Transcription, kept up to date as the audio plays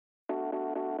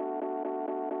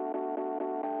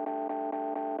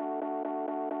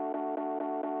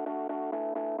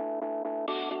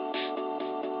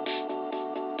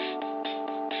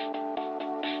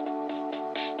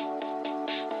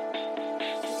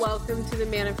Welcome to the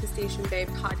Manifestation Babe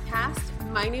podcast.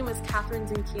 My name is Catherine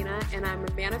Zinkina, and I'm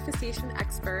a manifestation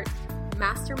expert,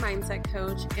 master mindset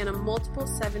coach, and a multiple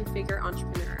seven-figure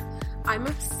entrepreneur. I'm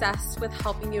obsessed with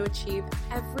helping you achieve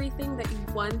everything that you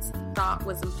once thought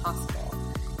was impossible.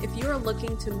 If you are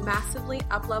looking to massively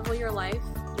uplevel your life,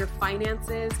 your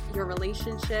finances, your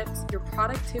relationships, your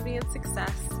productivity and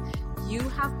success, you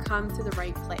have come to the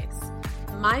right place.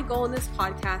 My goal in this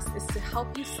podcast is to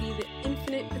help you see the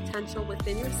infinite potential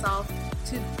within yourself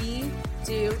to be,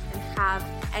 do, and have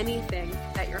anything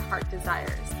that your heart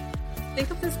desires.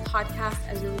 Think of this podcast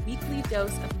as your weekly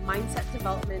dose of mindset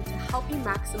development to help you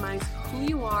maximize who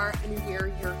you are and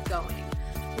where you're going.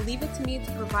 Leave it to me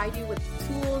to provide you with the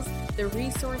tools, the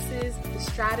resources, the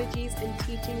strategies, and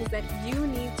teachings that you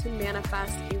need to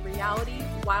manifest a reality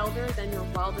wilder than your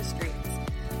wildest dreams.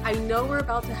 I know we're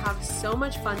about to have so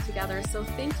much fun together, so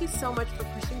thank you so much for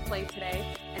pushing play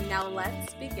today, and now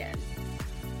let's begin.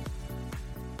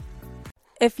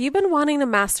 If you've been wanting to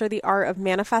master the art of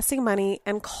manifesting money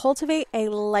and cultivate a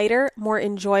lighter, more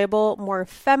enjoyable, more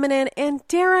feminine, and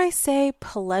dare I say,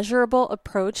 pleasurable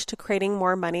approach to creating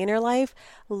more money in your life,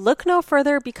 look no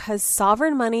further because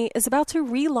Sovereign Money is about to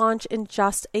relaunch in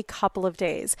just a couple of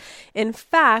days. In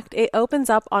fact, it opens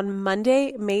up on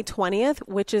Monday, May 20th,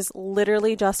 which is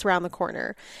literally just around the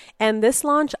corner. And this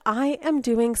launch, I am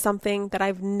doing something that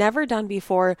I've never done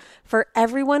before for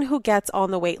everyone who gets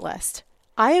on the wait list.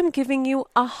 I am giving you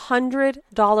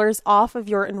 $100 off of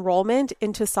your enrollment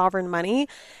into Sovereign Money,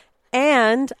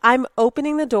 and I'm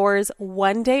opening the doors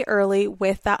one day early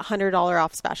with that $100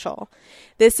 off special.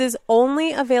 This is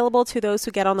only available to those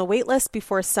who get on the wait list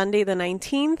before Sunday the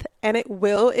 19th, and it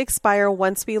will expire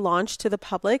once we launch to the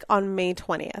public on May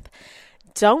 20th.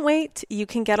 Don't wait. You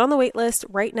can get on the wait list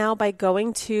right now by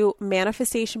going to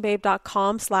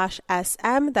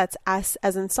manifestationbabe.com/SM. That's S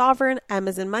as in sovereign, M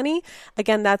as in money.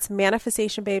 Again, that's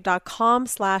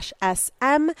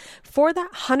manifestationbabe.com/SM for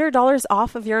that $100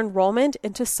 off of your enrollment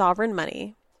into Sovereign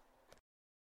Money.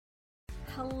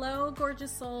 Hello,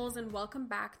 gorgeous souls, and welcome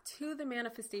back to the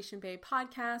Manifestation Babe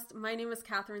podcast. My name is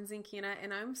Catherine Zinkina,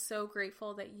 and I'm so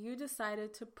grateful that you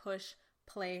decided to push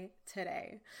play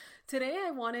today. Today, I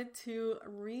wanted to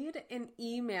read an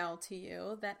email to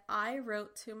you that I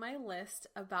wrote to my list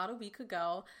about a week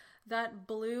ago that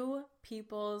blew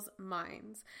people's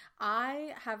minds.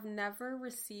 I have never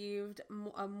received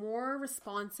more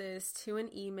responses to an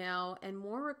email and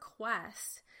more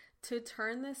requests to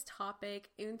turn this topic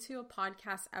into a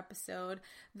podcast episode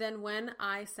than when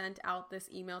I sent out this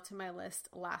email to my list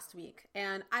last week.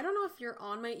 And I don't know if you're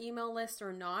on my email list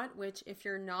or not, which if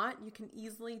you're not, you can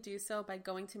easily do so by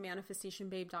going to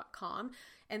manifestationbabe.com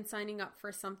and signing up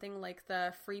for something like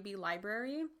the freebie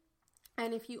library.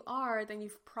 And if you are, then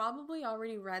you've probably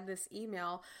already read this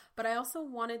email, but I also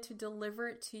wanted to deliver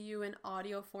it to you in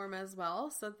audio form as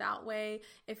well. So that way,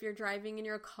 if you're driving in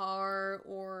your car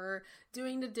or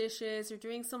doing the dishes or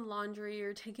doing some laundry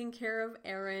or taking care of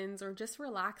errands or just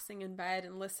relaxing in bed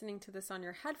and listening to this on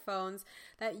your headphones,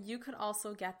 that you could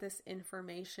also get this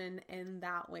information in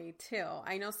that way too.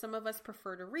 I know some of us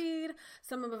prefer to read,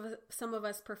 some of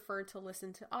us prefer to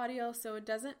listen to audio, so it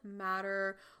doesn't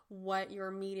matter what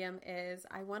your medium is.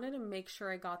 I wanted to make sure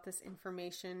I got this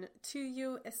information to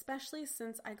you, especially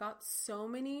since I got so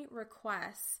many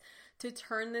requests to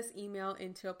turn this email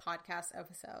into a podcast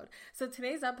episode. So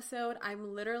today's episode,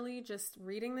 I'm literally just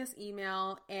reading this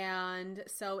email, and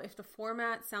so if the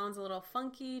format sounds a little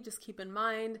funky, just keep in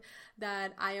mind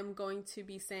that I am going to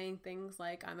be saying things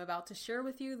like I'm about to share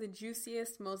with you the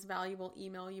juiciest, most valuable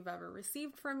email you've ever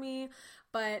received from me,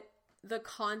 but the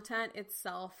content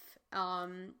itself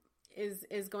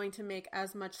is going to make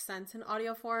as much sense in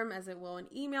audio form as it will in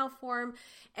email form.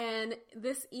 And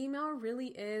this email really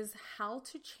is how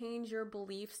to change your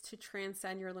beliefs to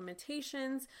transcend your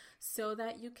limitations so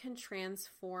that you can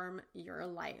transform your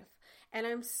life. And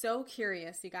I'm so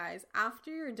curious, you guys,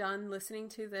 after you're done listening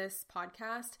to this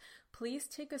podcast, please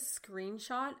take a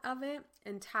screenshot of it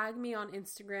and tag me on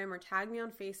Instagram or tag me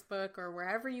on Facebook or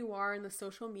wherever you are in the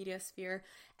social media sphere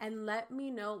and let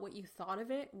me know what you thought of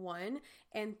it, one,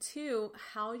 and two,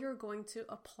 how you're going to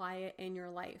apply it in your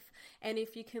life. And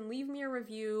if you can leave me a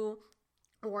review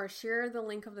or share the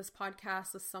link of this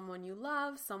podcast with someone you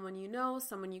love, someone you know,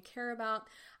 someone you care about,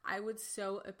 I would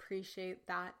so appreciate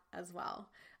that as well.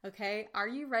 Okay, are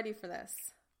you ready for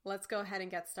this? Let's go ahead and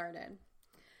get started.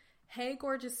 Hey,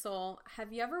 gorgeous soul,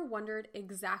 have you ever wondered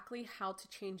exactly how to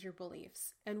change your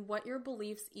beliefs and what your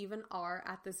beliefs even are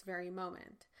at this very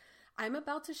moment? I'm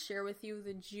about to share with you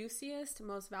the juiciest,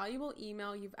 most valuable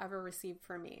email you've ever received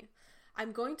from me.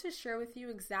 I'm going to share with you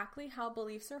exactly how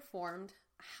beliefs are formed,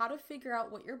 how to figure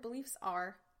out what your beliefs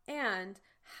are, and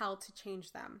how to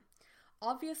change them.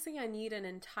 Obviously, I need an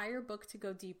entire book to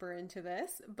go deeper into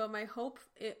this, but my hope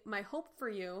for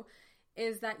you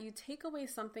is that you take away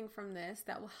something from this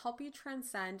that will help you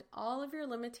transcend all of your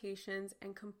limitations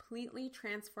and completely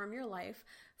transform your life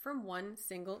from one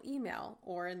single email,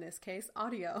 or in this case,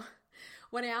 audio.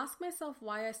 When I ask myself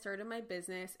why I started my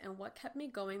business and what kept me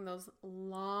going those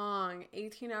long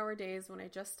 18-hour days when I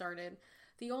just started,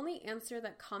 the only answer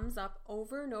that comes up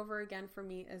over and over again for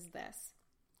me is this: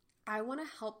 I want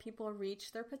to help people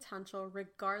reach their potential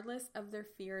regardless of their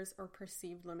fears or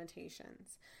perceived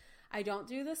limitations. I don't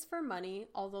do this for money,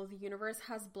 although the universe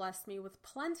has blessed me with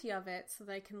plenty of it so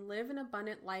that I can live an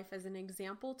abundant life as an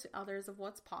example to others of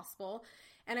what's possible.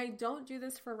 And I don't do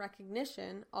this for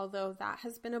recognition, although that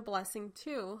has been a blessing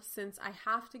too, since I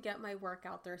have to get my work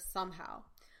out there somehow.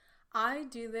 I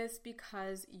do this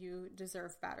because you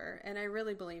deserve better, and I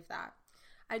really believe that.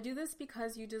 I do this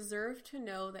because you deserve to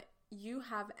know that you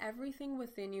have everything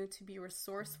within you to be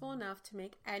resourceful enough to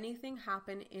make anything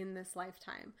happen in this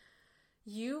lifetime.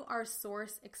 You are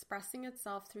Source expressing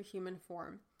itself through human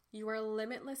form. You are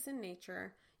limitless in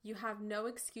nature. You have no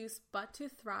excuse but to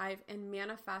thrive and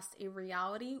manifest a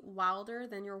reality wilder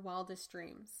than your wildest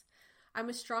dreams. I'm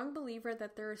a strong believer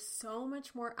that there is so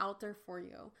much more out there for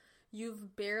you.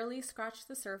 You've barely scratched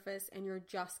the surface and you're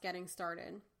just getting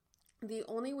started. The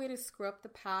only way to screw up the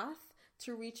path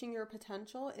to reaching your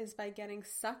potential is by getting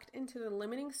sucked into the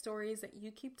limiting stories that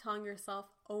you keep telling yourself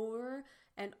over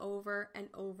and over and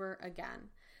over again.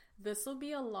 This will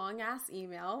be a long ass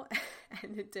email,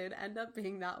 and it did end up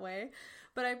being that way,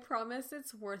 but I promise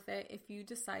it's worth it if you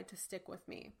decide to stick with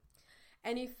me.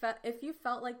 And if you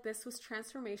felt like this was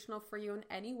transformational for you in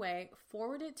any way,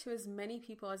 forward it to as many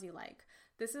people as you like.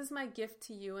 This is my gift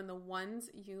to you and the ones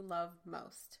you love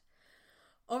most.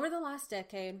 Over the last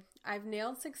decade, I've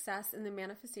nailed success in the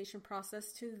manifestation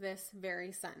process to this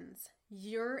very sentence.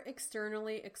 Your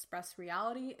externally expressed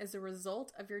reality is a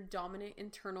result of your dominant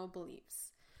internal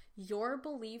beliefs. Your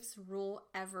beliefs rule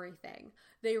everything.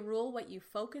 They rule what you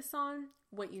focus on,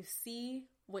 what you see,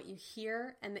 what you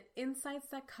hear, and the insights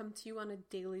that come to you on a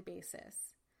daily basis.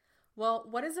 Well,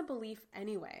 what is a belief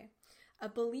anyway? A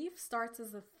belief starts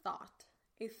as a thought.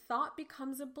 A thought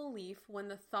becomes a belief when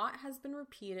the thought has been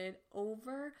repeated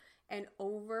over and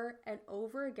over and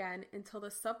over again until the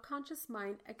subconscious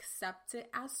mind accepts it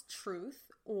as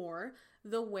truth or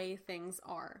the way things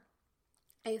are.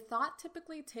 A thought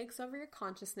typically takes over your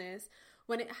consciousness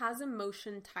when it has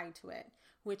emotion tied to it,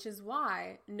 which is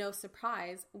why, no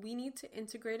surprise, we need to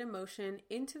integrate emotion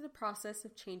into the process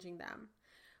of changing them.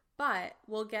 But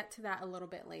we'll get to that a little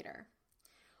bit later.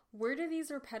 Where do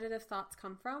these repetitive thoughts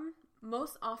come from?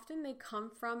 Most often they come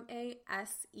from a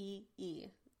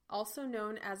SEE, also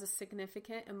known as a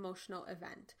significant emotional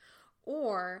event,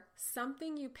 or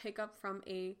something you pick up from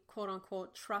a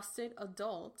quote-unquote trusted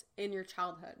adult in your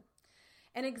childhood.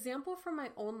 An example from my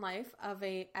own life of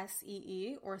a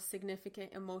SEE, or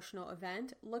significant emotional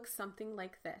event, looks something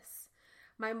like this.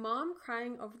 My mom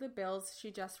crying over the bills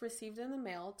she just received in the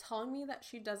mail, telling me that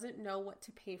she doesn't know what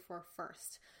to pay for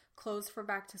first. Clothes for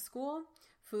back to school,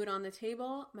 food on the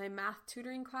table, my math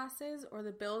tutoring classes, or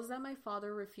the bills that my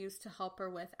father refused to help her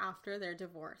with after their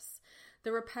divorce.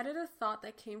 The repetitive thought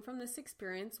that came from this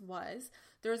experience was,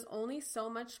 there's only so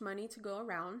much money to go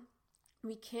around,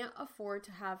 we can't afford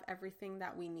to have everything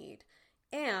that we need,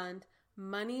 and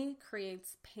money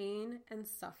creates pain and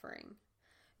suffering.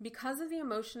 Because of the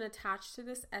emotion attached to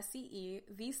this SEE,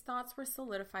 these thoughts were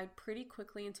solidified pretty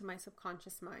quickly into my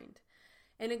subconscious mind.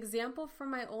 An example from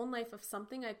my own life of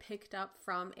something I picked up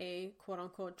from a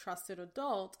quote-unquote trusted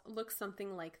adult looks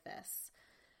something like this.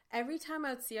 Every time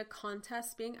I would see a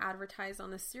contest being advertised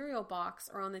on the cereal box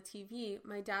or on the TV,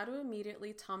 my dad would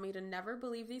immediately tell me to never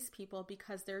believe these people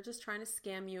because they're just trying to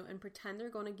scam you and pretend they're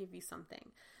going to give you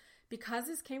something. Because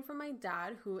this came from my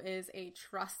dad, who is a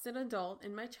trusted adult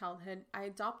in my childhood, I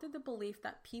adopted the belief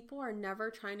that people are never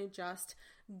trying to just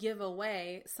give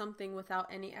away something without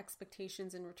any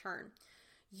expectations in return.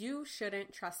 You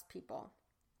shouldn't trust people.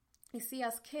 You see,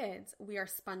 as kids, we are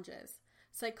sponges.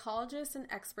 Psychologists and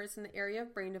experts in the area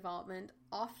of brain development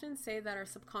often say that our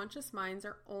subconscious minds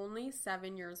are only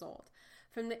 7 years old.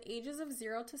 From the ages of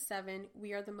 0 to 7,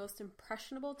 we are the most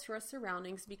impressionable to our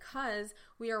surroundings because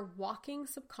we are walking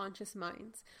subconscious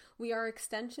minds. We are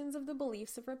extensions of the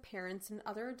beliefs of our parents and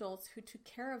other adults who took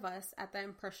care of us at that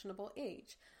impressionable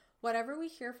age. Whatever we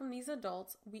hear from these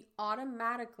adults, we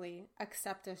automatically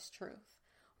accept as truth.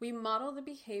 We model the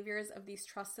behaviors of these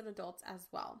trusted adults as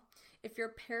well. If your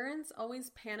parents always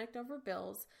panicked over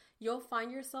bills, you'll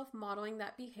find yourself modeling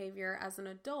that behavior as an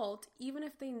adult, even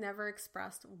if they never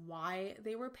expressed why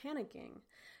they were panicking.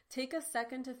 Take a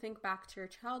second to think back to your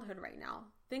childhood right now.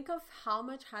 Think of how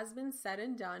much has been said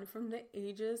and done from the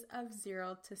ages of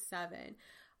 0 to 7.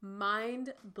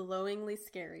 Mind-blowingly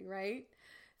scary, right?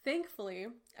 Thankfully,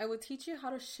 I will teach you how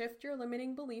to shift your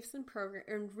limiting beliefs and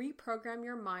reprogram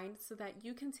your mind so that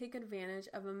you can take advantage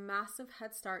of a massive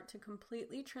head start to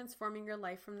completely transforming your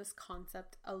life from this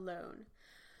concept alone.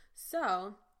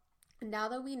 So, now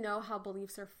that we know how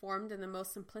beliefs are formed in the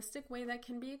most simplistic way that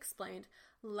can be explained,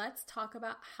 let's talk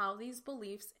about how these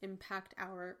beliefs impact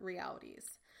our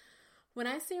realities. When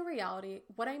I say reality,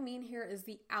 what I mean here is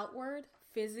the outward,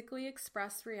 physically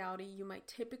expressed reality you might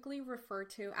typically refer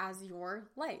to as your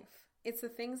life. It's the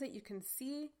things that you can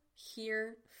see,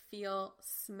 hear, feel,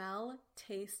 smell,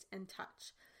 taste, and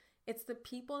touch. It's the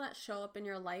people that show up in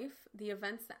your life, the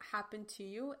events that happen to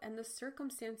you, and the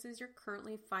circumstances you're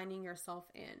currently finding yourself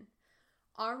in.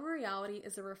 Our reality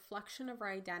is a reflection of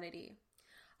our identity.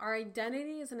 Our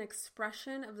identity is an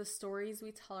expression of the stories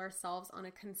we tell ourselves on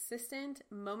a consistent,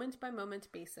 moment-by-moment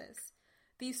basis.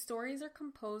 These stories are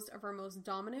composed of our most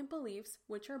dominant beliefs,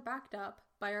 which are backed up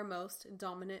by our most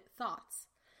dominant thoughts.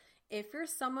 If you're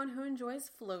someone who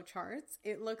enjoys flowcharts,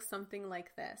 it looks something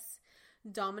like this.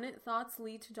 Dominant thoughts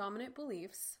lead to dominant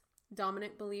beliefs.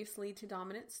 Dominant beliefs lead to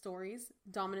dominant stories.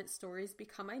 Dominant stories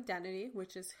become identity,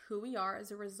 which is who we are as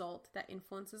a result that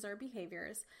influences our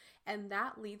behaviors. And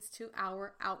that leads to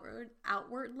our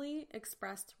outwardly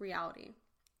expressed reality.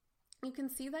 You can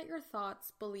see that your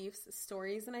thoughts, beliefs,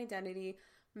 stories, and identity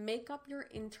make up your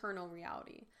internal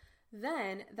reality.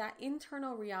 Then, that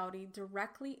internal reality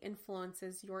directly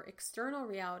influences your external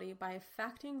reality by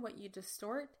affecting what you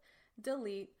distort,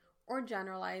 delete, or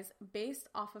generalize based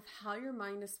off of how your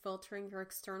mind is filtering your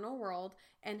external world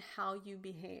and how you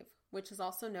behave, which is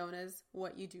also known as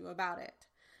what you do about it.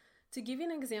 To give you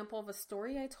an example of a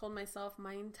story I told myself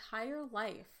my entire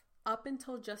life up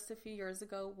until just a few years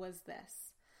ago was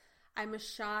this. I'm a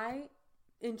shy,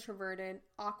 introverted,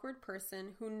 awkward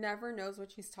person who never knows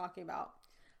what she's talking about.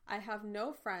 I have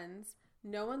no friends,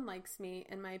 no one likes me,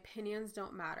 and my opinions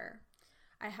don't matter.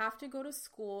 I have to go to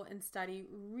school and study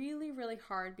really, really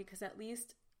hard because at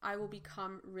least I will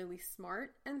become really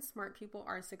smart, and smart people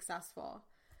are successful.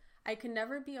 I can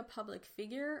never be a public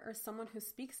figure or someone who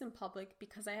speaks in public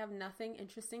because I have nothing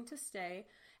interesting to say,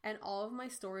 and all of my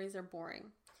stories are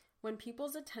boring. When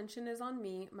people's attention is on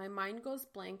me, my mind goes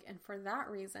blank, and for that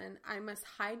reason, I must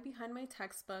hide behind my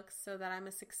textbooks so that I'm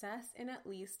a success in at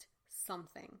least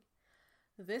something.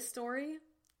 This story,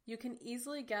 you can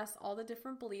easily guess all the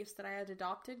different beliefs that I had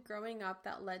adopted growing up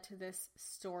that led to this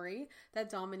story that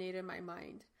dominated my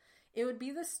mind. It would be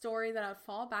the story that I'd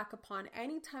fall back upon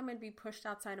anytime I'd be pushed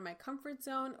outside of my comfort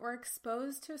zone or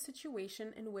exposed to a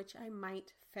situation in which I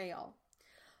might fail.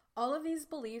 All of these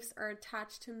beliefs are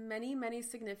attached to many, many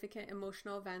significant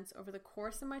emotional events over the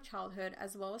course of my childhood,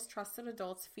 as well as trusted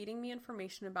adults feeding me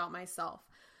information about myself,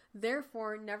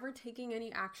 therefore never taking any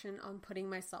action on putting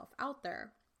myself out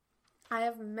there. I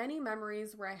have many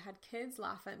memories where I had kids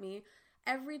laugh at me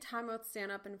every time I would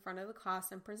stand up in front of the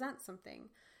class and present something.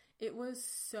 It was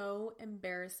so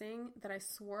embarrassing that I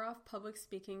swore off public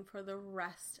speaking for the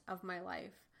rest of my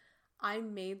life. I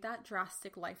made that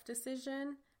drastic life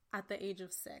decision at the age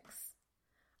of 6.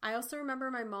 I also remember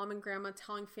my mom and grandma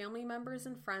telling family members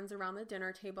and friends around the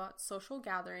dinner table at social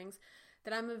gatherings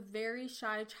that I'm a very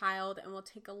shy child and will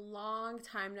take a long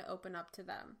time to open up to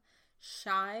them.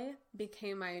 Shy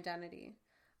became my identity.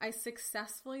 I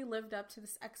successfully lived up to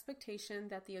this expectation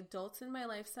that the adults in my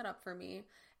life set up for me,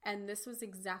 and this was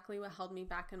exactly what held me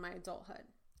back in my adulthood.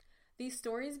 These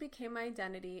stories became my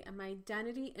identity, and my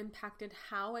identity impacted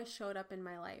how I showed up in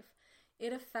my life.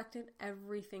 It affected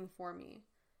everything for me.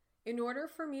 In order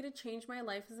for me to change my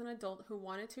life as an adult who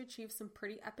wanted to achieve some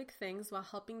pretty epic things while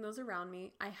helping those around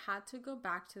me, I had to go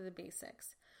back to the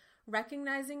basics.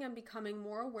 Recognizing and becoming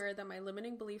more aware that my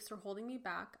limiting beliefs were holding me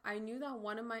back, I knew that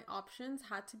one of my options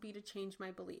had to be to change my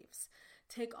beliefs.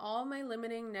 Take all my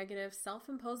limiting, negative,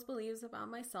 self-imposed beliefs about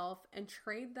myself and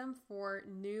trade them for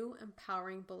new,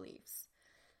 empowering beliefs.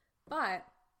 But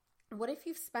what if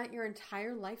you've spent your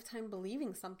entire lifetime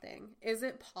believing something? Is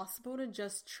it possible to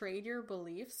just trade your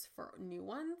beliefs for new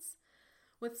ones?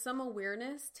 With some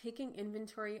awareness, taking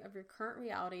inventory of your current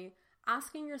reality,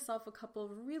 asking yourself a couple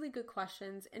of really good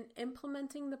questions, and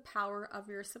implementing the power of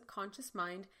your subconscious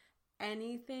mind,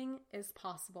 anything is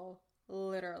possible,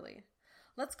 literally.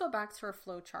 Let's go back to our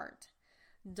flow chart.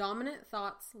 Dominant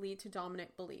thoughts lead to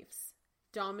dominant beliefs.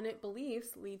 Dominant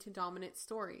beliefs lead to dominant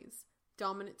stories.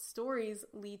 Dominant stories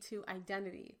lead to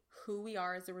identity, who we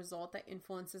are as a result that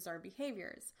influences our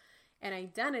behaviors. And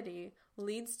identity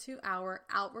leads to our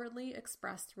outwardly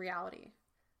expressed reality.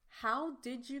 How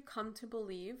did you come to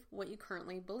believe what you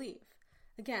currently believe?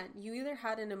 Again, you either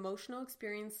had an emotional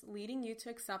experience leading you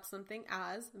to accept something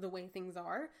as the way things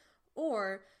are,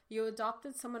 or you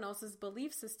adopted someone else's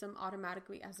belief system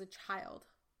automatically as a child.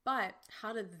 But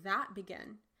how did that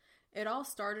begin? It all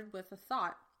started with a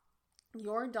thought.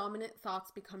 Your dominant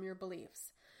thoughts become your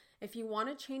beliefs. If you want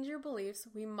to change your beliefs,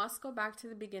 we must go back to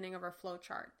the beginning of our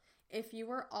flowchart. If you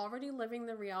were already living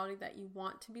the reality that you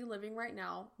want to be living right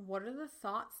now, what are the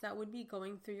thoughts that would be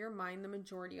going through your mind the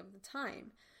majority of the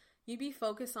time? You'd be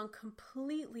focused on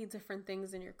completely different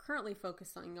things than you're currently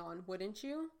focusing on, wouldn't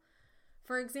you?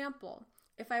 For example,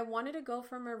 if I wanted to go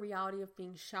from a reality of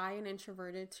being shy and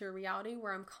introverted to a reality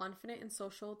where I'm confident and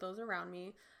social with those around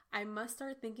me, I must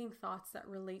start thinking thoughts that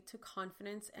relate to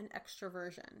confidence and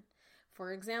extroversion.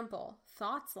 For example,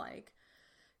 thoughts like,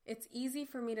 it's easy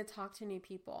for me to talk to new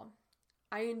people.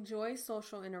 I enjoy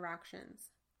social interactions.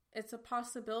 It's a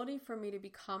possibility for me to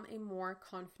become a more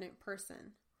confident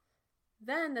person.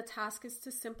 Then the task is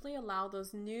to simply allow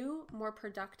those new, more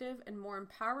productive, and more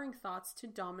empowering thoughts to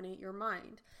dominate your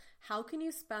mind. How can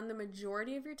you spend the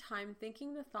majority of your time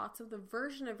thinking the thoughts of the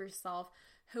version of yourself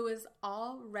who is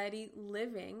already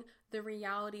living the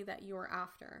reality that you are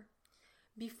after?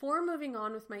 Before moving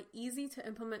on with my easy to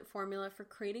implement formula for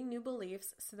creating new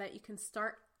beliefs so that you can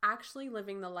start actually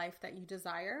living the life that you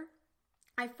desire,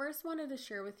 I first wanted to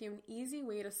share with you an easy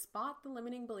way to spot the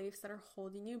limiting beliefs that are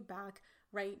holding you back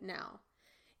right now.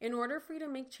 In order for you to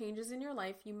make changes in your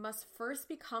life, you must first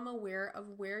become aware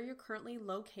of where you're currently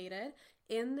located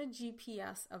in the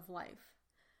GPS of life.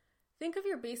 Think of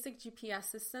your basic GPS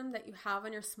system that you have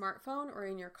on your smartphone or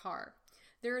in your car.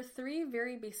 There are three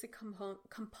very basic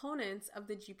components of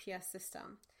the GPS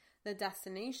system: the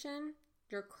destination,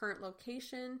 your current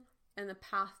location, and the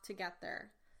path to get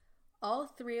there. All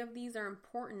three of these are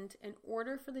important in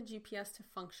order for the GPS to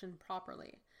function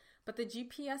properly. But the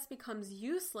GPS becomes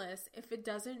useless if it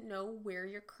doesn't know where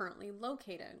you're currently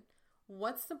located.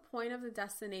 What's the point of the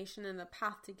destination and the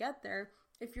path to get there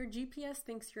if your GPS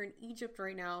thinks you're in Egypt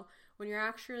right now when you're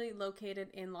actually located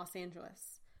in Los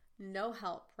Angeles? No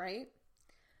help, right?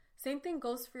 Same thing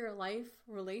goes for your life,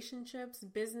 relationships,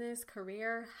 business,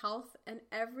 career, health, and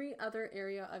every other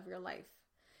area of your life.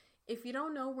 If you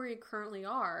don't know where you currently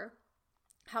are,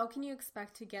 how can you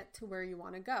expect to get to where you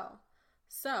want to go?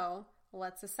 So,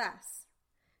 let's assess.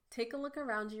 Take a look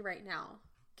around you right now.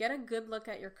 Get a good look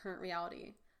at your current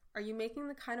reality. Are you making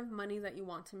the kind of money that you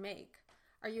want to make?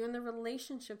 Are you in the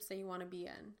relationships that you want to be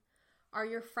in? Are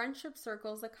your friendship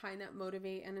circles the kind that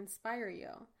motivate and inspire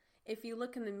you? If you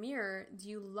look in the mirror, do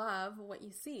you love what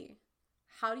you see?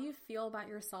 How do you feel about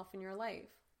yourself in your life?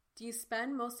 Do you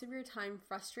spend most of your time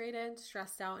frustrated,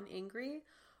 stressed out, and angry?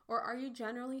 Or are you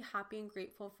generally happy and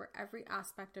grateful for every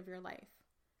aspect of your life?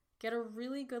 Get a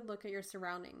really good look at your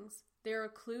surroundings. They are a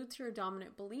clue to your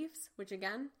dominant beliefs, which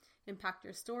again, impact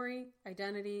your story,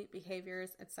 identity,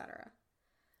 behaviors, etc.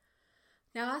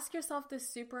 Now ask yourself this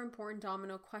super important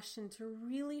domino question to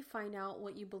really find out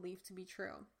what you believe to be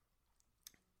true.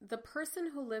 The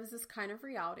person who lives this kind of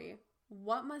reality,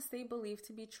 what must they believe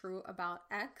to be true about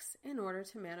X in order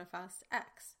to manifest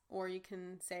X? Or you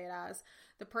can say it as,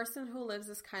 the person who lives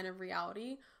this kind of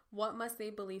reality, what must they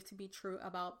believe to be true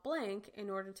about blank in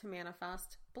order to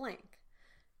manifest blank?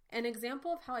 An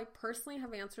example of how I personally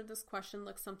have answered this question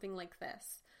looks something like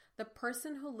this. The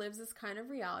person who lives this kind of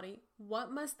reality,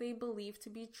 what must they believe to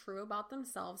be true about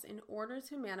themselves in order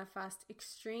to manifest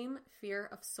extreme fear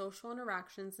of social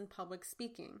interactions and public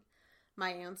speaking?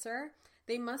 My answer,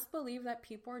 they must believe that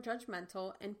people are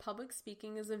judgmental and public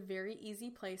speaking is a very easy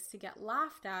place to get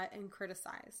laughed at and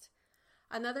criticized.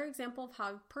 Another example of how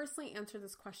I've personally answered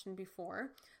this question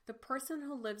before, the person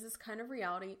who lives this kind of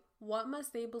reality, what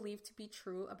must they believe to be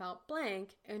true about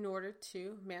blank in order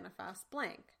to manifest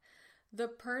blank? The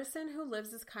person who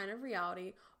lives this kind of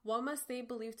reality, what must they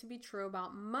believe to be true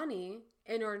about money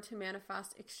in order to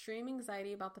manifest extreme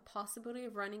anxiety about the possibility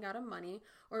of running out of money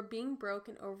or being broke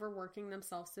and overworking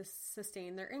themselves to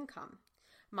sustain their income?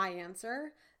 My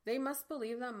answer, they must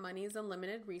believe that money is a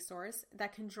limited resource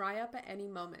that can dry up at any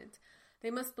moment.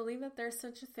 They must believe that there's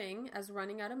such a thing as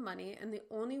running out of money, and the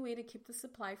only way to keep the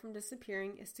supply from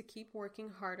disappearing is to keep working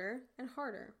harder and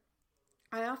harder.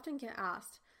 I often get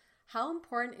asked, how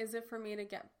important is it for me to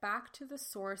get back to the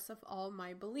source of all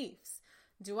my beliefs?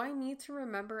 Do I need to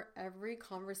remember every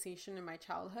conversation in my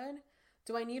childhood?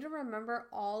 Do I need to remember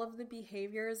all of the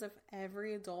behaviors of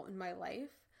every adult in my life?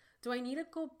 Do I need to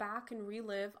go back and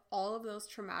relive all of those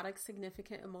traumatic,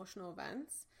 significant emotional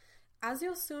events? As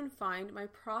you'll soon find, my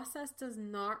process does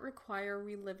not require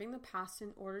reliving the past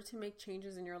in order to make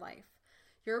changes in your life.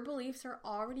 Your beliefs are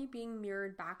already being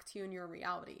mirrored back to you in your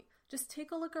reality. Just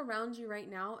take a look around you right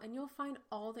now and you'll find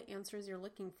all the answers you're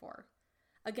looking for.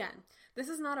 Again, this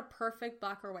is not a perfect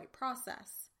black or white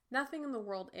process. Nothing in the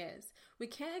world is. We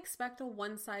can't expect a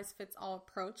one-size-fits-all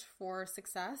approach for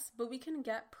success, but we can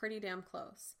get pretty damn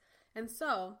close. And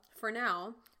so, for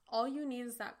now, all you need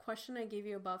is that question I gave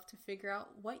you above to figure out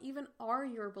what even are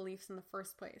your beliefs in the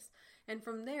first place. And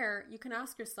from there, you can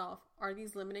ask yourself, are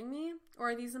these limiting me or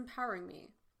are these empowering me?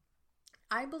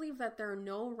 I believe that there are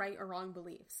no right or wrong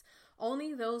beliefs,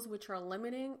 only those which are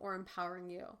limiting or empowering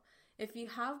you. If you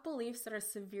have beliefs that are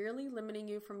severely limiting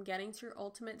you from getting to your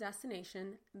ultimate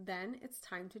destination, then it's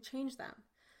time to change them.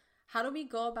 How do we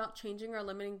go about changing our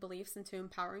limiting beliefs into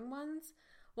empowering ones?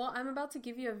 Well, I'm about to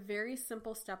give you a very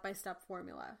simple step-by-step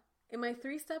formula. In my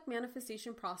 3-step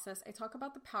manifestation process, I talk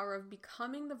about the power of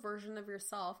becoming the version of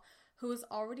yourself who is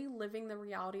already living the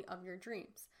reality of your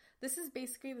dreams. This is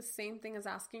basically the same thing as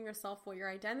asking yourself what your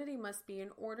identity must be in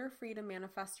order for you to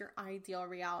manifest your ideal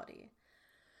reality.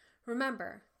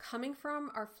 Remember, coming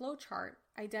from our flowchart,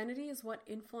 identity is what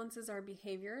influences our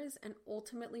behaviors and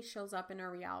ultimately shows up in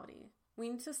our reality. We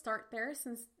need to start there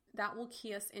since that will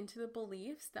key us into the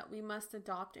beliefs that we must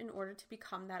adopt in order to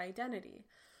become that identity.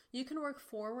 You can work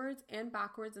forwards and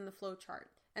backwards in the flowchart,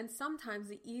 and sometimes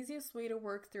the easiest way to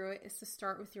work through it is to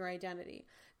start with your identity,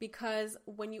 because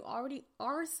when you already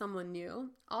are someone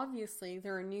new, obviously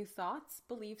there are new thoughts,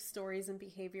 beliefs, stories, and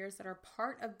behaviors that are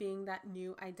part of being that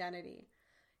new identity.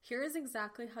 Here is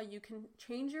exactly how you can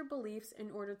change your beliefs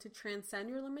in order to transcend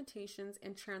your limitations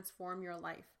and transform your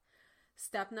life.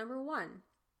 Step number 1,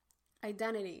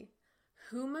 identity.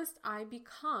 Who must I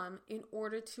become in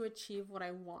order to achieve what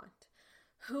I want?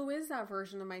 Who is that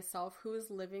version of myself who is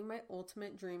living my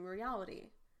ultimate dream reality?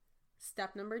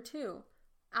 Step number 2,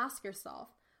 ask yourself,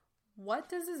 what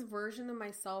does this version of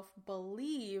myself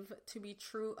believe to be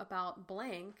true about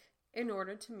blank in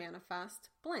order to manifest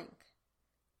blank?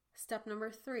 Step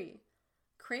number 3,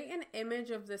 create an image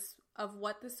of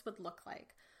what this would look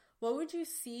like. What would you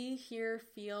see, hear,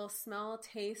 feel, smell,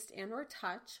 taste, and or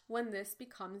touch when this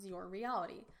becomes your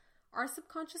reality? Our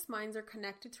subconscious minds are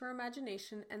connected to our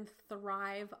imagination and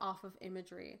thrive off of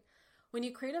imagery. When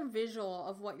you create a visual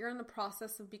of what you're in the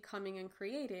process of becoming and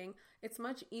creating, it's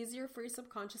much easier for your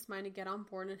subconscious mind to get on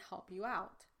board and help you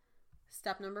out.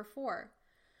 Step number 4,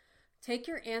 take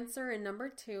your answer in number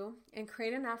 2 and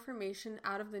create an affirmation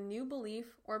out of the new belief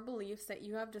or beliefs that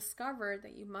you have discovered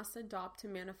that you must adopt to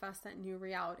manifest that new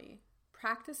reality.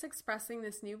 Practice expressing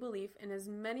this new belief in as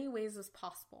many ways as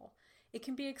possible. It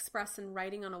can be expressed in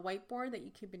writing on a whiteboard that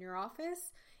you keep in your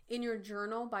office, in your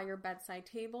journal by your bedside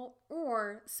table,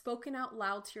 or spoken out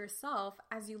loud to yourself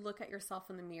as you look at yourself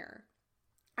in the mirror.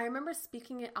 I remember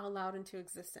speaking it out loud into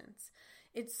existence.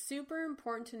 It's super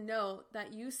important to note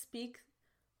that you speak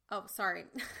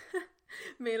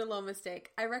made a little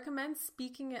mistake. I recommend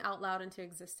speaking it out loud into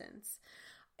existence.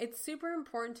 It's super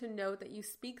important to note that you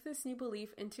speak this new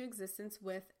belief into existence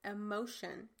with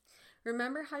emotion.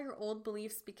 Remember how your old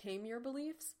beliefs became your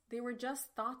beliefs? They were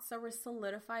just thoughts that were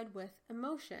solidified with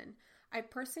emotion. I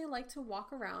personally like to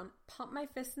walk around, pump my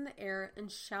fists in the air, and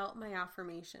shout my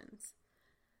affirmations.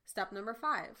 Step number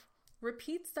 5,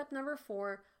 repeat step number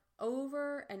 4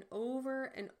 over and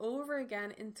over and over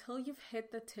again until you've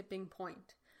hit the tipping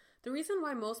point. The reason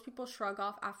why most people shrug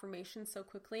off affirmations so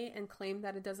quickly and claim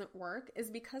that it doesn't work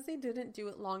is because they didn't do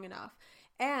it long enough,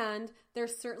 and there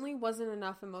certainly wasn't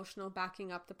enough emotional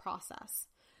backing up the process.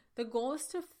 The goal is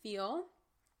to feel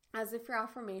as if your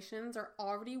affirmations are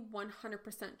already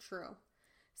 100% true.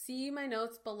 See my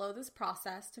notes below this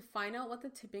process to find out what the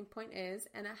tipping point is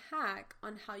and a hack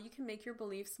on how you can make your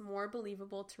beliefs more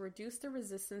believable to reduce the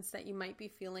resistance that you might be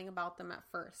feeling about them at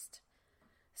first.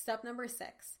 Step number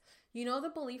 6. You know the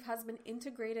belief has been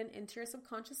integrated into your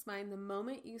subconscious mind the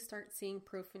moment you start seeing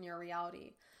proof in your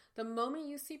reality. The moment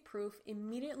you see proof,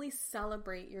 immediately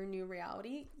celebrate your new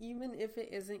reality, even if it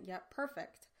isn't yet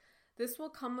perfect. This will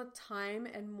come with time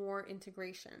and more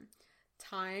integration.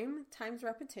 Time times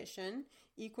repetition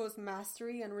equals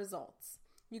mastery and results.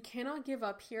 You cannot give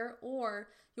up here, or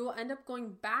you will end up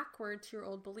going backward to your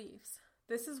old beliefs.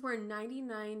 This is where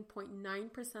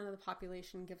 99.9% of the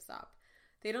population gives up.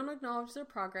 They don't acknowledge their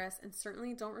progress and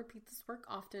certainly don't repeat this work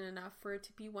often enough for it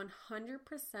to be 100%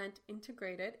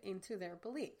 integrated into their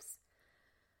beliefs.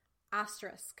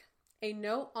 Asterisk. A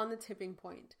note on the tipping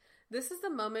point. This is the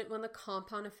moment when the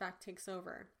compound effect takes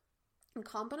over. And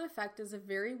compound effect is a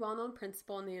very well-known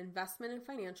principle in the investment and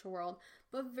financial world,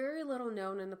 but very little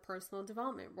known in the personal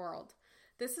development world.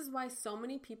 This is why so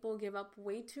many people give up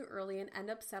way too early and end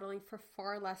up settling for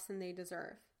far less than they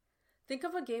deserve. Think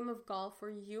of a game of golf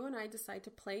where you and I decide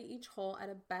to play each hole at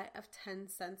a bet of 10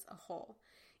 cents a hole.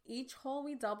 Each hole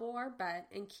we double our bet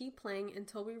and keep playing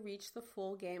until we reach the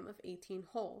full game of 18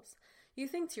 holes. You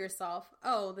think to yourself,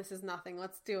 oh, this is nothing,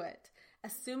 let's do it.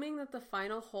 Assuming that the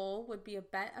final hole would be a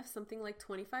bet of something like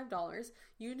 $25,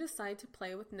 you decide to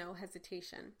play with no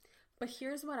hesitation. But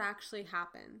here's what actually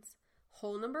happens.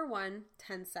 Hole number 1,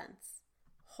 10 cents.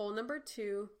 Hole number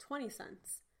 2, 20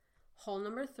 cents. Hole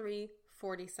number 3,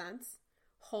 40 cents.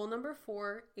 Hole number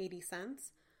 4, 80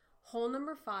 cents. Hole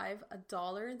number 5,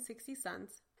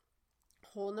 $1.60.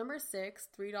 Hole number 6,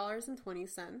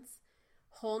 $3.20.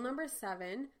 Hole number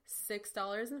 7,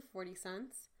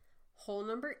 $6.40. Hole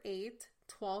number 8,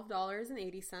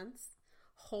 $12.80.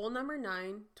 Hole number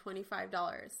 9,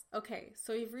 $25. Okay,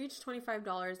 so you've reached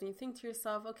 $25 and you think to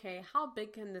yourself, okay, how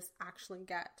big can this actually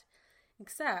get?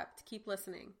 Except, keep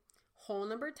listening. Hole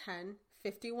number 10,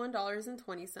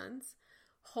 $51.20.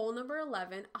 Hole number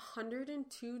 11,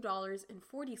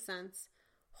 $102.40.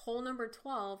 Hole number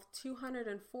 12,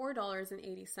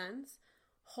 $204.80.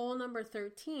 Hole number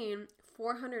 13,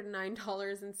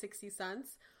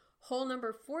 $409.60. Hole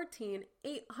number 14,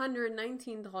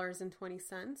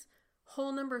 $819.20.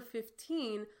 Hole number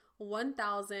 15,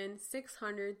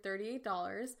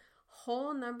 $1,638.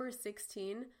 Hole number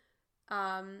 16,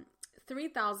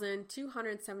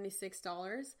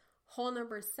 $3,276. Hole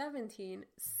number 17,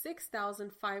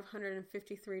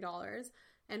 $6,553.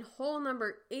 And hole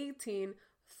number 18,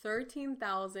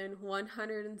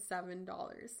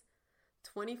 $13,107.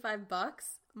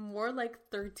 $25? More like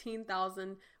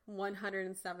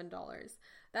 $13,107.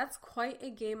 That's quite a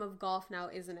game of golf now,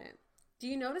 isn't it? Do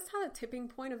you notice how the tipping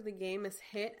point of the game is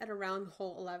hit at around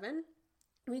hole 11?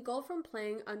 We go from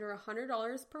playing under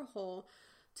 $100 per hole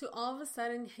to all of a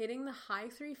sudden hitting the high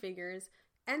 3 figures,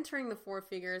 entering the 4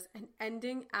 figures, and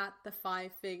ending at the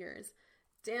 5 figures.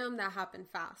 Damn, that happened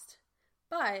fast.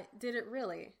 But did it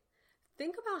really?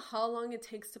 Think about how long it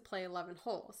takes to play 11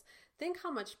 holes. Think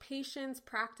how much patience,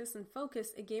 practice, and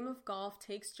focus a game of golf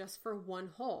takes just for one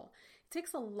hole. It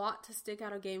takes a lot to stick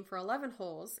out a game for 11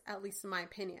 holes, at least in my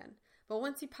opinion. But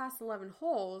once you pass 11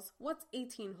 holes, what's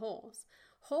 18 holes?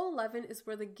 Hole 11 is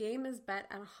where the game is bet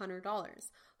at $100.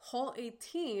 Hole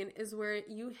 18 is where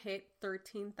you hit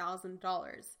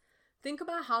 $13,000. Think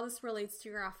about how this relates to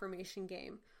your affirmation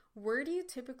game. Where do you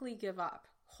typically give up?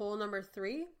 Hole number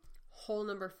 3? Hole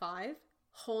number 5?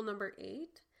 Hole number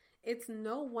 8? It's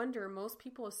no wonder most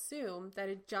people assume that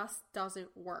it just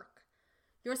doesn't work.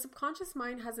 Your subconscious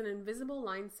mind has an invisible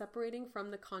line separating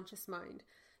from the conscious mind.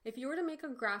 If you were to make a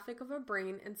graphic of a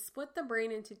brain and split the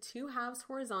brain into 2 halves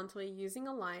horizontally using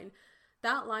a line,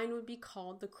 that line would be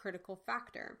called the critical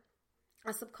factor.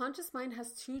 A subconscious mind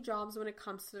has 2 jobs when it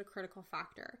comes to the critical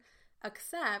factor: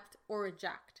 accept or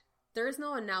reject. There is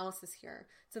no analysis here.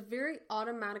 It's a very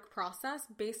automatic process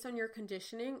based on your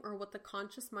conditioning or what the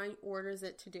conscious mind orders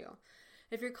it to do.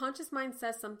 If your conscious mind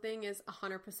says something is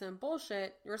 100%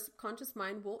 bullshit, your subconscious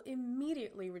mind will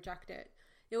immediately reject it.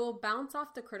 It will bounce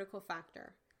off the critical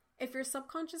factor. If your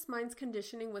subconscious mind's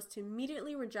conditioning was to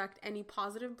immediately reject any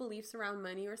positive beliefs around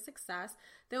money or success,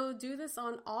 they will do this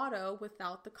on auto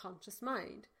without the conscious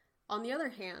mind. On the other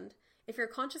hand, if your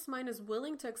conscious mind is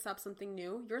willing to accept something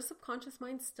new, your subconscious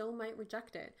mind still might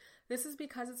reject it. This is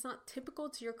because it's not typical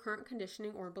to your current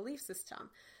conditioning or belief system.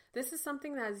 This is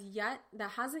something that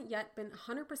hasn't yet been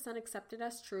 100% accepted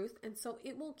as truth, and so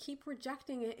it will keep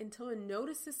rejecting it until it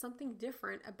notices something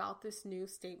different about this new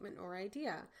statement or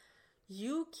idea.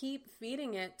 You keep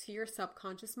feeding it to your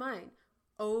subconscious mind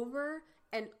over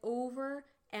and over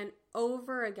and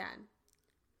over again.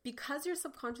 Because your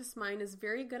subconscious mind is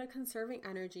very good at conserving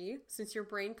energy, since your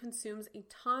brain consumes a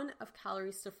ton of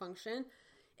calories to function,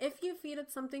 if you feed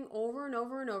it something over and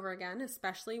over and over again,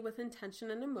 especially with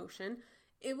intention and emotion,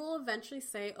 it will eventually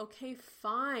say, okay,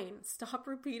 fine, stop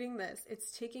repeating this.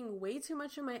 It's taking way too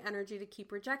much of my energy to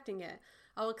keep rejecting it.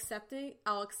 I'll accept it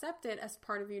as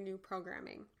part of your new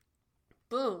programming.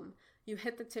 Boom, you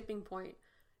hit the tipping point.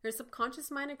 Your subconscious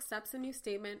mind accepts a new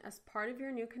statement as part of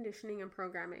your new conditioning and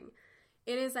programming.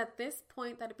 It is at this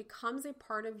point that it becomes a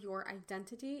part of your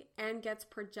identity and gets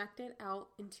projected out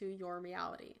into your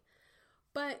reality.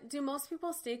 But do most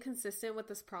people stay consistent with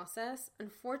this process?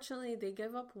 Unfortunately, they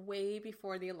give up way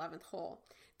before the 11th hole.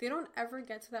 They don't ever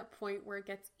get to that point where it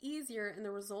gets easier and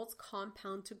the results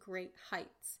compound to great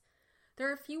heights. There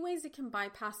are a few ways you can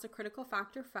bypass the critical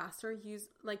factor faster,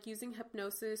 like using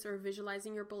hypnosis or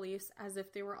visualizing your beliefs as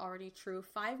if they were already true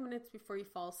 5 minutes before you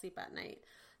fall asleep at night.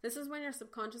 This is when your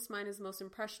subconscious mind is most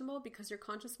impressionable because your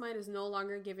conscious mind is no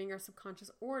longer giving your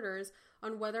subconscious orders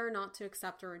on whether or not to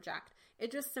accept or reject.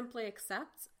 It just simply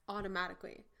accepts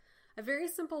automatically. A very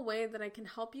simple way that I can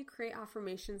help you create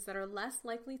affirmations that are less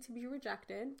likely to be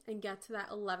rejected and get to that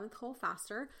 11th hole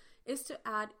faster is to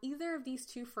add either of these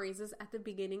two phrases at the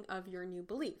beginning of your new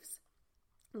beliefs.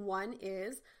 One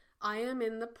is, I am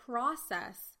in the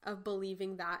process of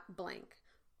believing that blank,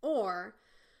 or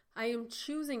I am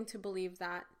choosing to believe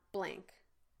that blank.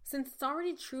 Since it's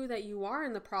already true that you are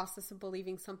in the process of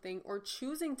believing something or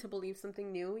choosing to believe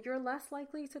something new, you're less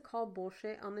likely to call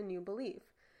bullshit on the new belief.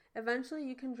 Eventually,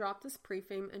 you can drop this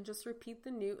pre-frame and just repeat the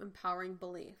new empowering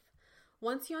belief.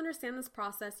 Once you understand this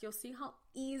process, you'll see how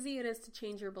easy it is to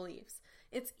change your beliefs.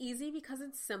 It's easy because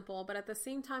it's simple, but at the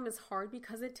same time it's hard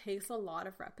because it takes a lot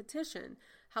of repetition.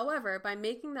 However, by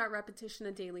making that repetition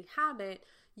a daily habit,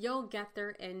 you'll get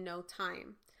there in no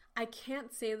time. I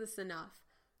can't say this enough.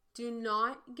 Do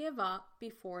not give up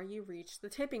before you reach the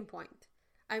tipping point.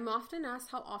 I'm often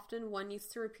asked how often one needs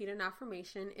to repeat an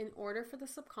affirmation in order for the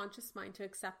subconscious mind to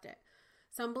accept it.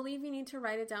 Some believe you need to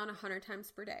write it down 100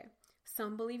 times per day.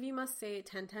 Some believe you must say it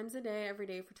 10 times a day every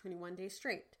day for 21 days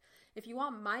straight. If you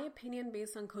want my opinion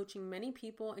based on coaching many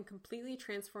people and completely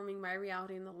transforming my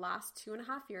reality in the last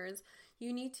 2.5 years,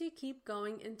 you need to keep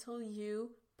going until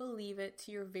you believe it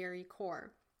to your very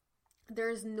core. There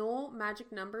is no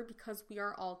magic number because we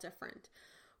are all different.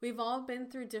 We've all been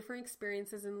through different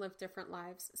experiences and lived different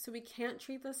lives, so we can't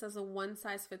treat this as a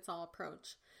one-size-fits-all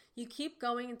approach. You keep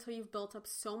going until you've built up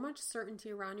so much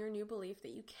certainty around your new belief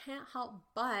that you can't help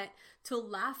but to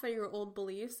laugh at your old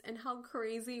beliefs and how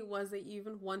crazy it was that you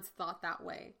even once thought that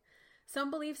way.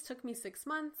 Some beliefs took me 6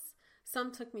 months,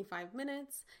 some took me 5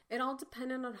 minutes. It all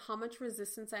depended on how much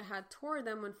resistance I had toward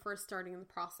them when first starting the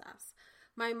process.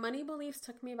 My money beliefs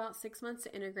took me about 6 months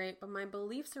to integrate, but my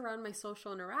beliefs around my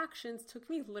social interactions took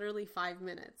me literally 5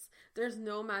 minutes. There's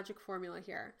no magic formula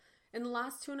here. In the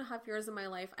last 2.5 years of my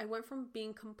life, I went from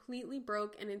being completely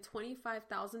broke and in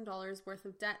 $25,000 worth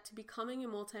of debt to becoming a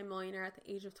multimillionaire at the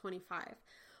age of 25.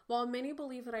 While many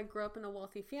believe that I grew up in a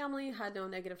wealthy family, had no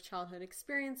negative childhood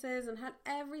experiences, and had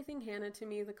everything handed to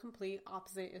me, the complete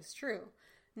opposite is true.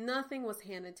 Nothing was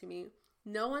handed to me.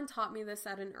 No one taught me this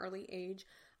at an early age.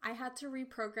 I had to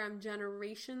reprogram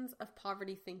generations of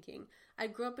poverty thinking. I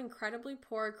grew up incredibly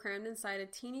poor, crammed inside a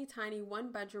teeny tiny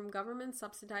 1-bedroom government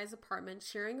subsidized apartment,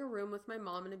 sharing a room with my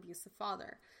mom and abusive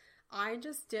father. I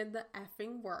just did the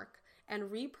effing work and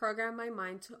reprogrammed my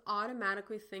mind to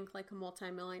automatically think like a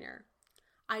multimillionaire.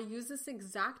 I used this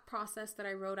exact process that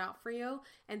I wrote out for you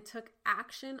and took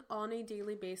action on a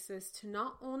daily basis to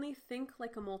not only think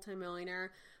like a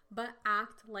multimillionaire, but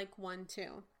act like one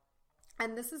too.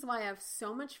 And this is why I have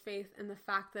so much faith in the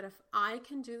fact that if I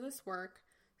can do this work,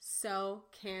 so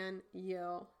can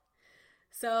you.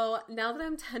 So now that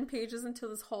I'm 10 pages into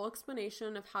this whole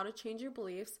explanation of how to change your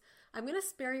beliefs, I'm going to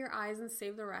spare your eyes and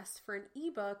save the rest for an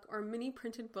ebook or mini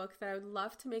printed book that I would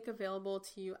love to make available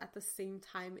to you at the same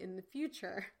time in the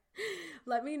future.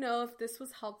 Let me know if this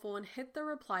was helpful and hit the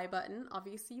reply button.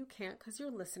 Obviously you can't because you're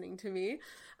listening to me.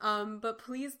 But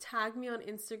please tag me on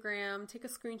Instagram, take a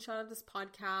screenshot of this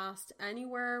podcast,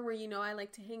 anywhere where you know I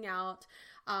like to hang out.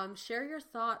 Share your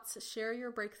thoughts, share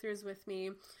your breakthroughs with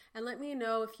me, and let me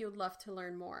know if you would love to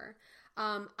learn more.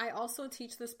 I also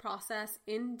teach this process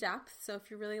in depth. So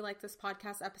if you really like this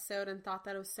podcast episode and thought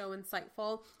that it was so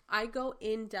insightful, I go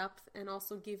in depth and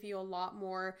also give you a lot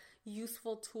more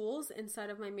useful tools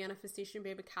inside of my Manifestation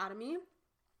Babe Academy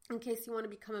in case you want to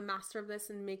become a master of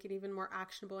this and make it even more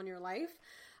actionable in your life.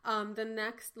 The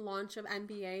next launch of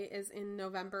MBA is in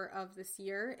November of this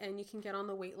year, and you can get on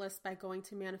the wait list by going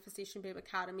to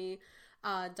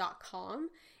manifestationbabeacademy.com.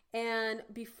 And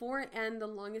before I end the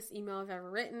longest email I've ever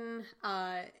written,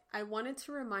 I wanted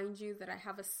to remind you that I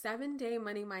have a 7-day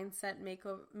money mindset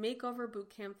makeover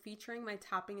bootcamp featuring my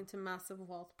Tapping into Massive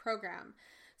Wealth program.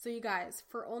 So you guys,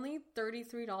 for only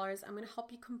 $33, I'm going to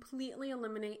help you completely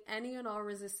eliminate any and all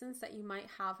resistance that you might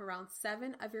have around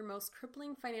 7 of your most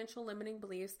crippling financial limiting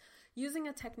beliefs using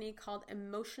a technique called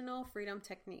Emotional Freedom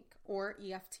Technique, or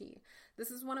EFT.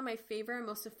 This is one of my favorite and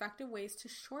most effective ways to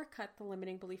shortcut the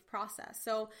limiting belief process.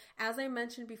 So as I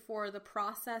mentioned before, the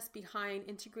process behind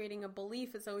integrating a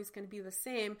belief is always going to be the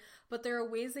same, but there are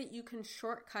ways that you can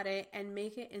shortcut it and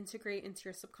make it integrate into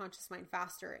your subconscious mind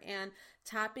faster. And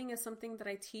tapping is something that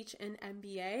I teach in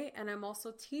MBA, and I'm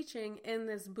also teaching in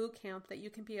this bootcamp that you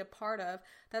can be a part of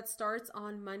that starts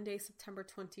on Monday, September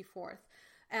 24th.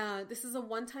 This is a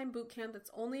one-time boot camp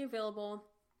that's only available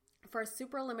for a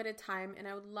super limited time, and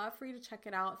I would love for you to check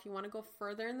it out if you want to go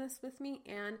further in this with me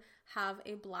and have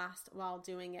a blast while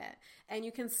doing it. And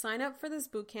you can sign up for this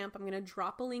bootcamp. I'm going to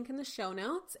drop a link in the show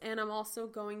notes, and I'm also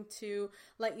going to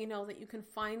let you know that you can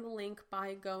find the link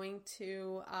by going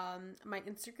to my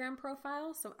Instagram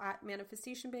profile, so at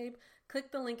Manifestation Babe.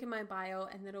 Click the link in my bio,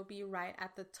 and it'll be right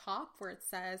at the top where it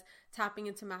says Tapping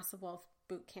into Massive Wealth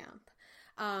Bootcamp.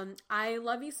 I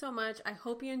love you so much. I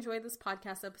hope you enjoyed this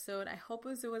podcast episode. I hope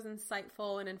it was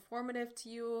insightful and informative to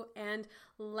you, and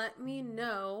let me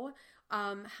know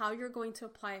how you're going to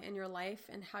apply it in your life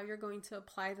and how you're going to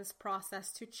apply this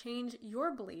process to change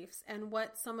your beliefs and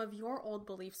what some of your old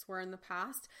beliefs were in the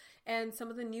past and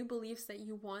some of the new beliefs that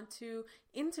you want to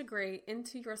integrate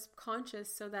into your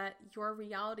subconscious so that your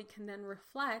reality can then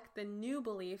reflect the new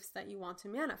beliefs that you want to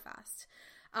manifest.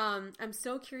 I'm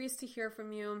so curious to hear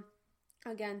from you.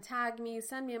 Again, tag me,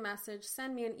 send me a message,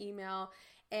 send me an email,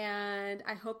 and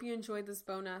I hope you enjoyed this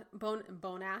bonus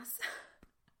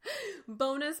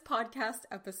podcast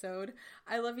episode.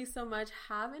 I love you so much.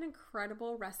 Have an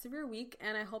incredible rest of your week,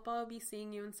 and I hope I'll be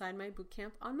seeing you inside my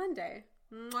bootcamp on Monday.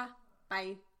 Mwah.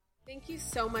 Bye. Thank you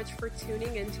so much for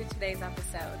tuning into today's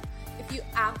episode. If you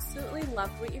absolutely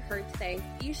loved what you heard today,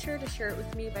 be sure to share it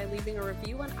with me by leaving a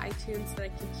review on iTunes so that I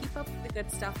can keep up with the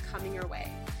good stuff coming your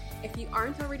way. If you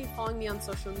aren't already following me on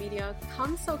social media,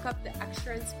 come soak up the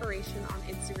extra inspiration on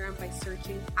Instagram by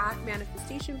searching at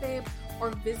Manifestation Babe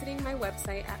or visiting my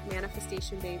website at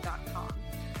manifestationbabe.com.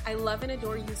 I love and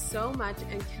adore you so much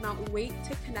and cannot wait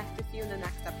to connect with you in the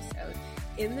next episode.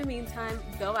 In the meantime,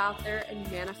 go out there and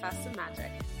manifest some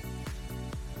magic.